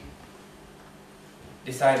we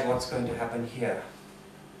decide what's going to happen here?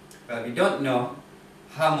 Well, we don't know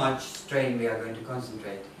how much strain we are going to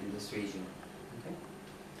concentrate in this region. Okay?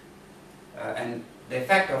 And the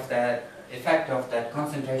effect of that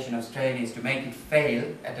concentration of strain is to make it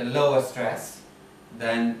fail at a lower stress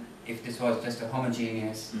than if this was just a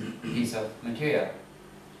homogeneous piece of material.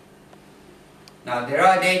 Now, there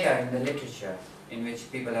are data in the literature in which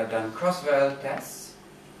people have done cross-weld tests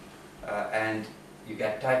and you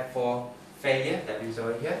get type 4 failure, that means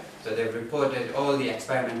over here. So they've reported all the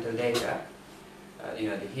experimental data,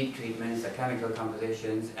 the heat treatments, the chemical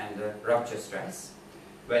compositions, and the rupture stress.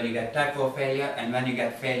 When you get type 4 failure and when you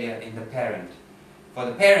get failure in the parent. For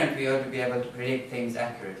the parent, we ought to be able to predict things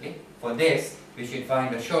accurately. For this, we should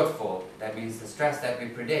find a shortfall. That means the stress that we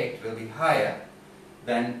predict will be higher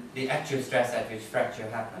than the actual stress at which fracture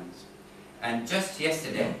happens. And just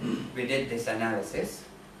yesterday, we did this analysis,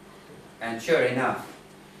 and sure enough,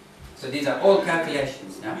 so these are all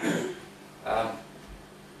calculations now.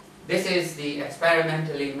 This is the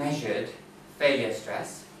experimentally measured failure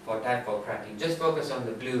stress for type 4 cracking. Just focus on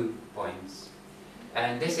the blue points.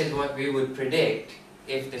 And this is what we would predict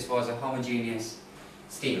if this was a homogeneous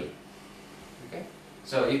steel. Okay?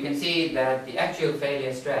 So you can see that the actual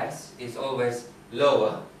failure stress is always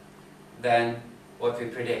lower than what we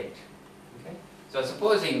predict. Okay? So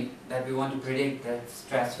supposing that we want to predict the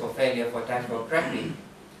stress for failure for type 4 cracking,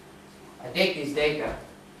 I take these data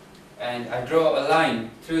and I draw a line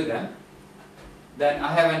through them, then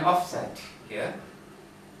I have an offset here.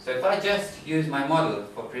 So if I just use my model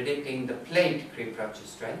for predicting the plate creep rupture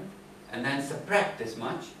strength and then subtract this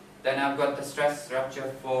much, then I've got the stress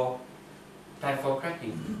rupture for type 4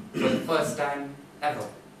 cracking for the first time ever.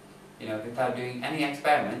 Without doing any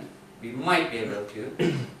experiment, we might be able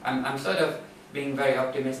to. I'm sort of being very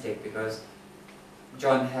optimistic because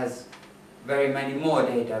John has very many more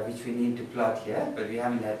data which we need to plot here, but we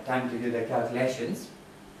haven't had time to do the calculations.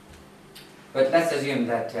 But let's assume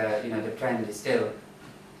that the trend is still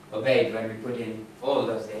obeyed when we put in all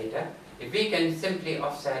those data. If we can simply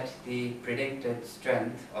offset the predicted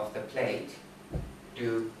strength of the plate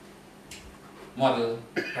to model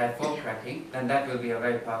type 4 cracking, then that will be a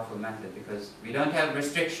very powerful method because we don't have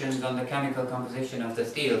restrictions on the chemical composition of the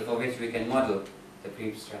steel for which we can model the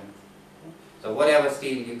creep strength. So whatever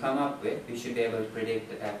steel you come up with, we should be able to predict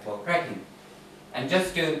the type 4 cracking. And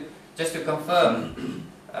just to confirm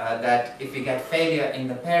that if we get failure in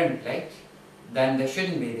the parent plate, then there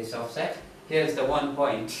shouldn't be this offset. Here's the one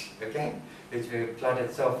point, okay, which we've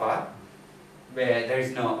plotted so far, where there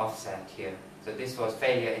is no offset here. So this was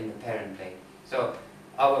failure in the parent plate. So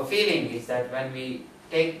our feeling is that when we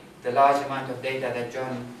take the large amount of data that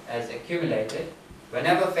John has accumulated,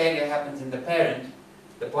 whenever failure happens in the parent,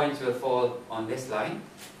 the points will fall on this line.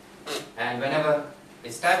 And whenever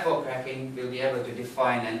it's type 4 cracking, we'll be able to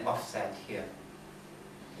define an offset here.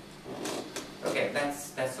 Okay,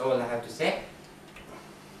 that's all I have to say.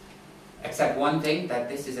 Except one thing, that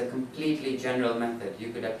this is a completely general method.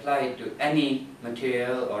 You could apply it to any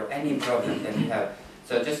material or any problem that you have.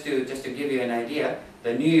 So just to give you an idea,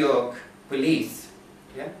 the New York police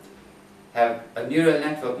have a neural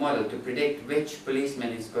network model to predict which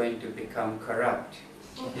policeman is going to become corrupt.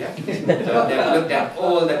 Yeah? So they've looked at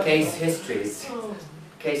all the case histories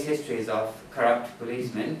of corrupt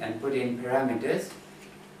policemen and put in parameters,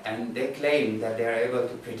 and they claim that they are able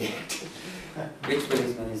to predict which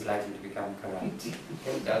policeman is likely to become corrupt.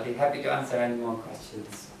 Okay, so I'll be happy to answer any more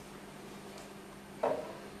questions.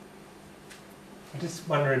 I just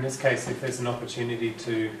wonder in this case if there's an opportunity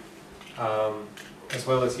to, as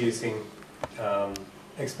well as using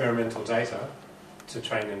experimental data to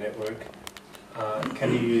train the network,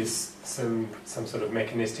 can you use some sort of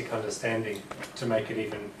mechanistic understanding to make it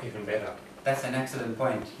even better? That's an excellent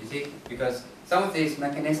point, you see, because some of these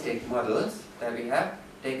mechanistic models that we have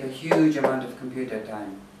take a huge amount of computer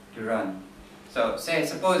time to run. So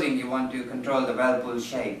supposing you want to control the whirlpool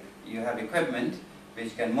shape, you have equipment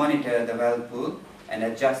which can monitor the whirlpool and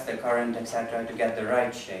adjust the current, etc. to get the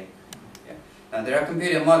right shape. Yeah. Now there are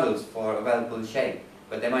computer models for a whirlpool shape,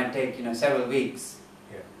 but they might take several weeks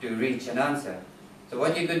to reach an answer. So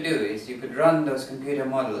what you could do is you could run those computer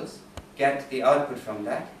models, get the output from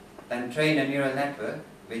that, then train a neural network,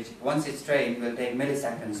 which once it's trained will take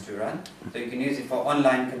milliseconds to run. So you can use it for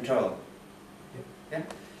online control. Yeah?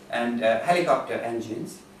 And helicopter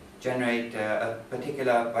engines generate a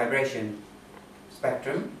particular vibration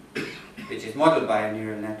spectrum, which is modeled by a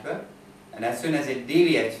neural network. And as soon as it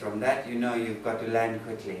deviates from that, you've got to land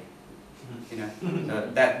quickly.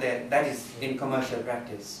 So that is in commercial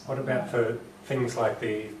practice. What about for things like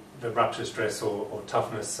the rupture stress or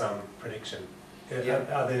toughness prediction?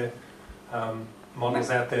 Are there models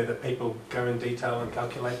out there that people go in detail and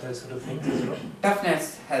calculate those sort of things as well?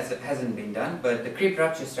 Toughness hasn't been done, but the creep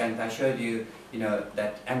rupture strength, I showed you,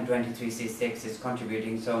 that M23C6 is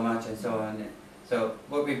contributing so much and so on. So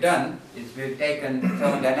what we've done is we've taken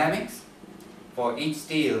thermodynamics. For each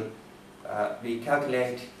steel, we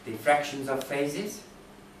calculate the fractions of phases,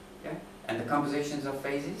 and the compositions of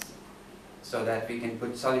phases, so that we can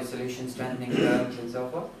put solid solution strengthening terms and so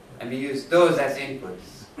forth. And we use those as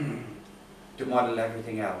inputs to model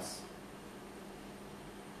everything else.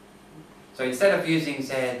 So instead of using,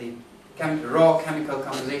 say, the raw chemical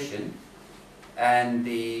composition and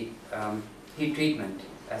the heat treatment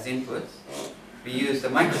as inputs, we use the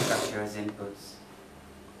microstructure as inputs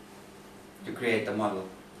to create the model.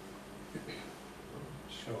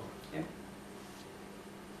 Sure. Yeah.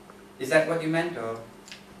 Is that what you meant, or?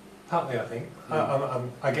 Partly, I think.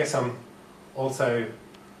 I guess I'm also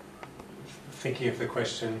thinking of the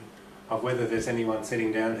question of whether there's anyone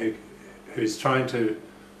sitting down who's trying to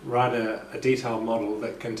write a detailed model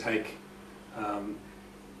that can take a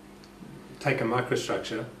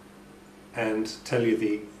microstructure and tell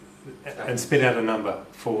you and spit out a number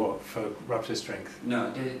for rupture strength.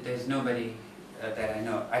 No, there's nobody that I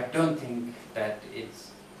know. I don't think that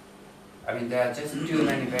it's. I mean, there are just too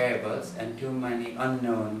many variables and too many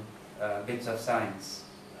unknown bits of science.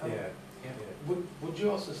 Yeah. Would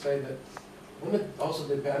you also say that, wouldn't it also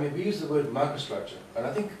depend, I mean, we use the word microstructure, and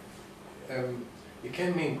I think it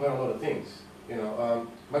can mean quite a lot of things. You know,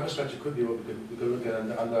 microstructure could be what we could look at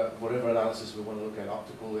under whatever analysis we want to look at,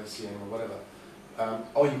 optical, SCM, or whatever.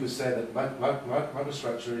 Or you could say that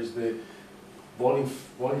microstructure is the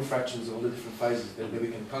volume fractions of all the different phases that we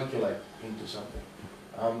can calculate into something.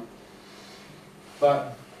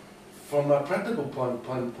 But from a practical point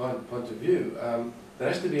of view, there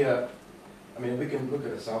has to be I mean, we can look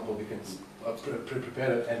at a sample, we can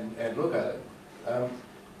prepare it and look at it.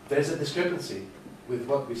 There's a discrepancy with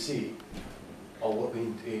what we see or what we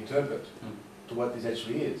interpret to what this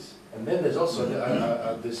actually is. And then there's also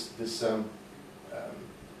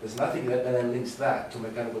there's nothing that then links that to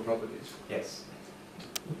mechanical properties. Yes.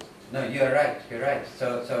 No, you're right. You're right.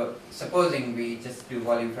 So supposing we just do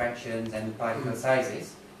volume fractions and particle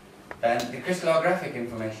sizes, then the crystallographic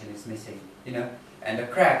information is missing. You know, and the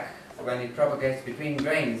crack, when it propagates between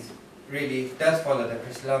grains, really does follow the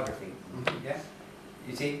crystallography. Yeah.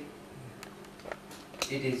 You see,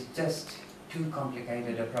 it is just too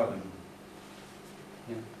complicated a problem.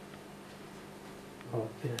 Yeah. Oh,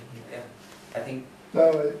 yeah. Yeah. I think. No,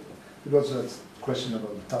 it was a question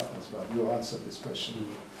about the toughness, but you answered this question.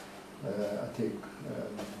 I think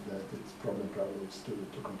that it's probably too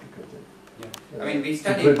complicated. Yeah. I mean, we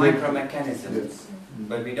study predict- micromechanisms, Yes.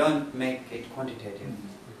 but we don't make it quantitative.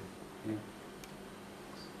 Yeah.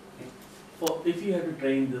 If you had to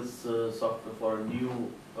train this software for a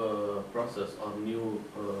new process or new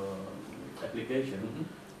application,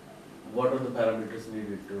 what are the parameters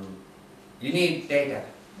needed to? You need data,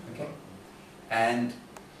 okay? And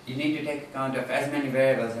you need to take account of as many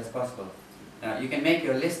variables as possible. Now, you can make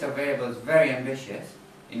your list of variables very ambitious,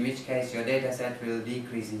 in which case your data set will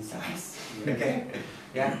decrease in size, okay?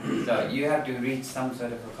 Yeah, so you have to reach some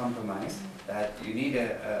sort of a compromise that you need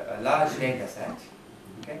a large data set,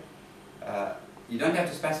 okay? You don't have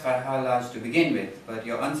to specify how large to begin with, but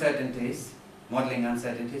your uncertainties, modeling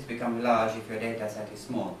uncertainties, become large if your data set is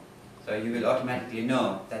small. So you will automatically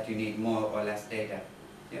know that you need more or less data,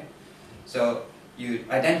 yeah? So you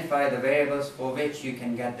identify the variables for which you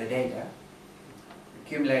can get the data,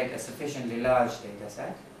 accumulate a sufficiently large data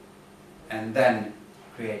set, and then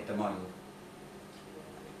create the model.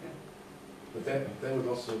 Yeah. But that would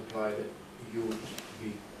also imply that you would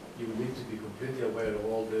need to be completely aware of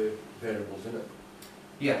all the variables in it.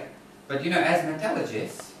 Yeah, but you know, as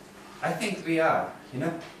metallurgists, I think we are, you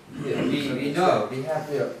know. Yeah. We know, we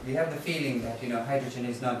have the feeling that, you know, hydrogen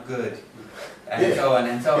is not good, and so on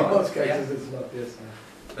and so on. In most cases yeah? it's not, yes.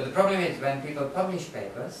 But the problem is when people publish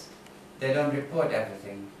papers, they don't report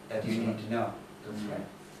everything that you need to know. That's right.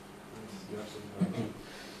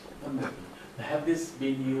 Have this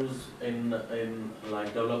been used in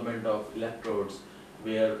like development of electrodes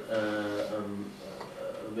where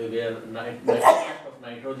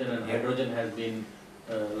nitrogen and hydrogen has been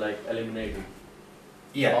like eliminated?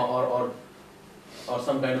 Yeah. Or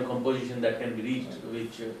some kind of composition that can be reached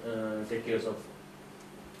which take care of.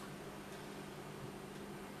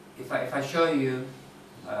 If I show you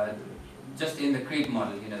just in the creep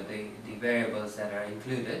model, you know, the variables that are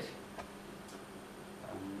included.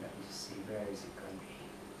 Let me just see, where is it going to be?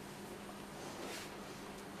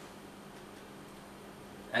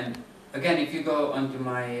 And again, if you go onto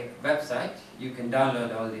my website, you can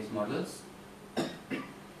download all these models.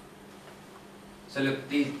 So look,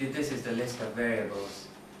 this is the list of variables,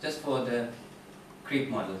 just for the creep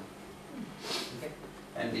model. Okay?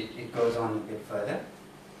 And it goes on a bit further.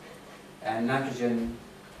 And nitrogen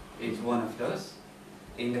is one of those.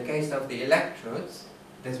 In the case of the electrodes,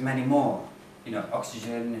 there's many more. You know,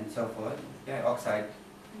 oxygen and so forth. Yeah, oxide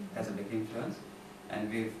has a big influence.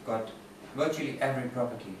 And we've got virtually every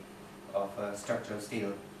property of structural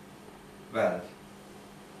steel weld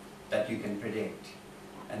that you can predict.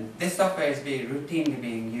 And this software is routinely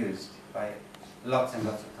being used by lots and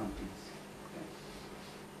lots of companies.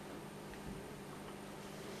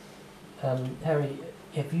 Harry,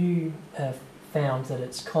 have you found that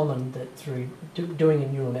it's common that through doing a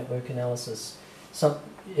neural network analysis,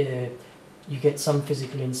 you get some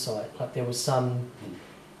physical insight? Like there was an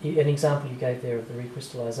example you gave there of the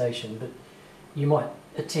recrystallization, but you might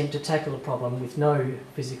attempt to tackle a problem with no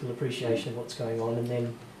physical appreciation of what's going on, and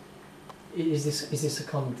then is this a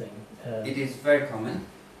common thing? It is very common,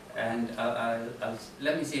 and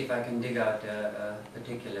let me see if I can dig out a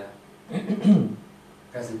particular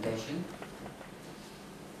presentation.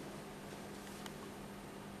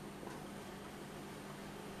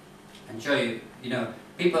 And show you,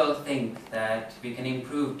 people think that we can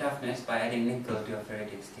improve toughness by adding nickel to a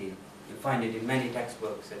ferritic steel. You find it in many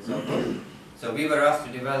textbooks and so forth. So we were asked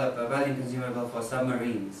to develop a welding consumable for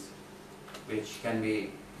submarines, which can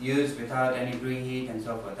be used without any preheat and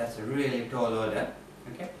so forth. That's a really tall order.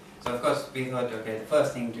 Okay? So of course we thought, okay, the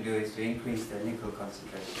first thing to do is to increase the nickel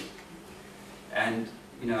concentration. And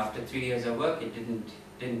after 3 years of work, it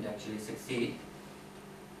didn't actually succeed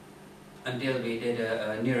until we did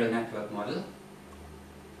a neural network model.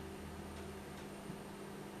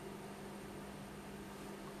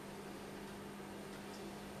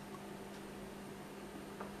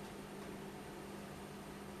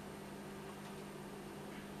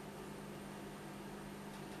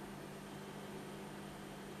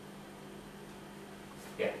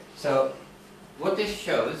 Yeah. So what this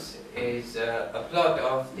shows is a plot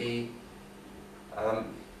of the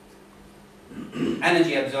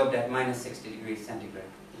energy absorbed at -60°C,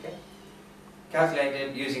 okay?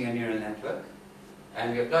 Calculated using a neural network,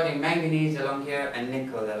 and we are plotting manganese along here and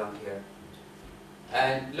nickel along here.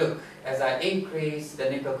 And look, as I increase the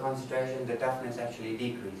nickel concentration, the toughness actually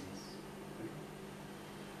decreases.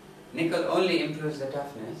 Nickel only improves the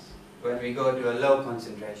toughness when we go to a low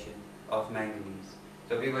concentration of manganese.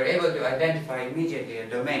 So we were able to identify immediately a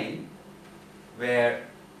domain where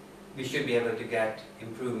we should be able to get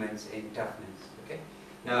improvements in toughness. Okay?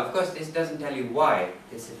 Now, of course, this doesn't tell you why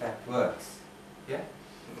this effect works. Yeah?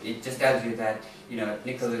 It just tells you that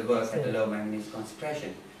nickel will work at a low manganese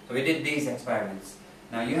concentration. So we did these experiments.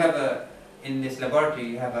 Now you have in this laboratory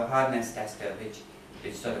you have a hardness tester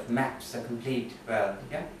which sort of maps a complete weld.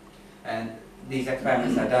 Yeah? And these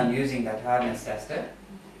experiments are done using that hardness tester.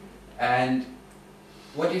 And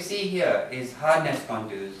what you see here is hardness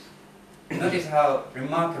contours. Notice how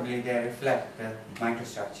remarkably they reflect the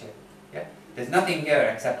microstructure. Yeah? There's nothing here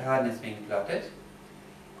except hardness being plotted.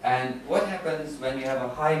 And what happens when you have a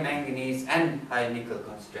high manganese and high nickel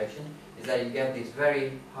concentration is that you get these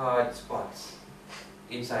very hard spots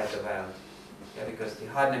inside the weld. Yeah, because the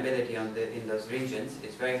hardenability in those regions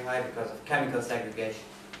is very high because of chemical segregation.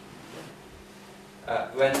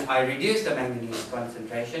 When I reduce the manganese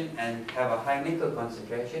concentration and have a high nickel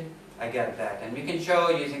concentration, I get that. And we can show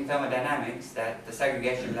using thermodynamics that the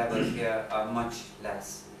segregation levels here are much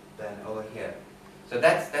less than over here. So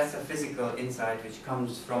that's a physical insight which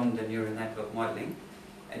comes from the neural network modeling.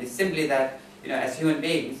 And it's simply that, as human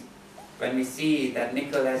beings, when we see that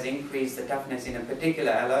nickel has increased the toughness in a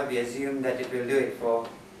particular alloy, we assume that it will do it for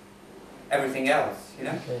everything else,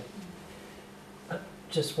 Okay.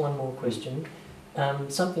 Just one more question.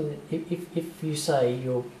 Something that if you say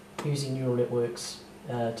you're using neural networks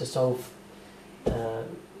to solve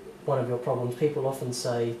one of your problems, people often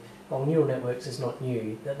say, "Oh, neural networks is not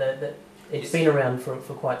new. That it's been around for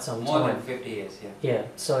quite some time." More than 50 years, yeah. Yeah.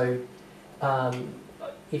 So,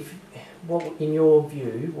 in your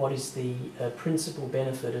view, what is the principal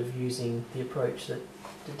benefit of using the approach that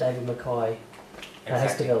David Mackay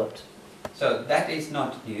has developed? So that is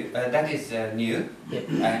not new. That is new, Yep.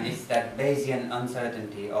 and it's that Bayesian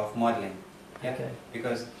uncertainty of modeling. Yeah? Okay.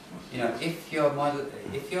 Because if your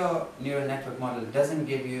neural network model doesn't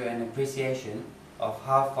give you an appreciation of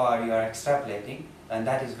how far you are extrapolating, then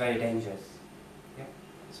that is very dangerous. Yeah?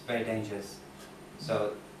 It's very dangerous.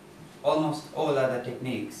 So almost all other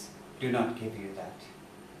techniques do not give you that.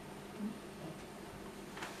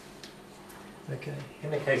 Okay. In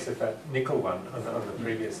the case of that nickel one on the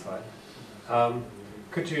previous slide,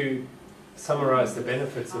 could you summarize the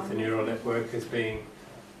benefits of the neural network as being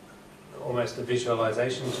almost a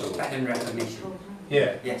visualization tool? Pattern recognition.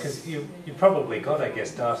 Yeah, Yes. because you probably got, I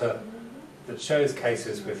guess, data that shows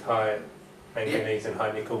cases with high manganese and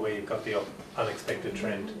high nickel where you've got the unexpected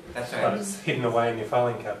trend, That's but right. it's hidden away in your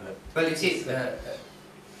filing cabinet. Well, you see,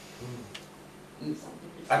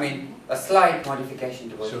 a slight modification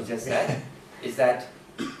to what Sure. you just said is that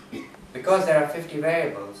because there are 50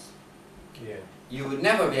 variables, Yeah. you would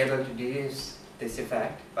never be able to deduce this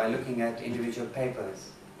effect by looking at individual papers,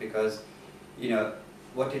 because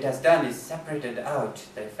what it has done is separated out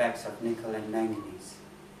the effects of nickel and manganese.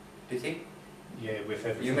 Do you see? Yeah, with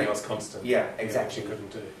everything else constant. Yeah, Which exactly. you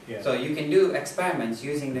couldn't do. Yeah. So you can do experiments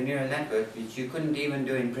using the neural network which you couldn't even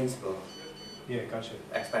do in principle. Yeah, gotcha.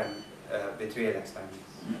 Experiment with real experiments.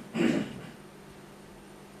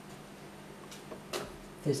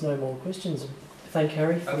 If there's no more questions, thank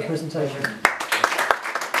Harry for the Okay. presentation.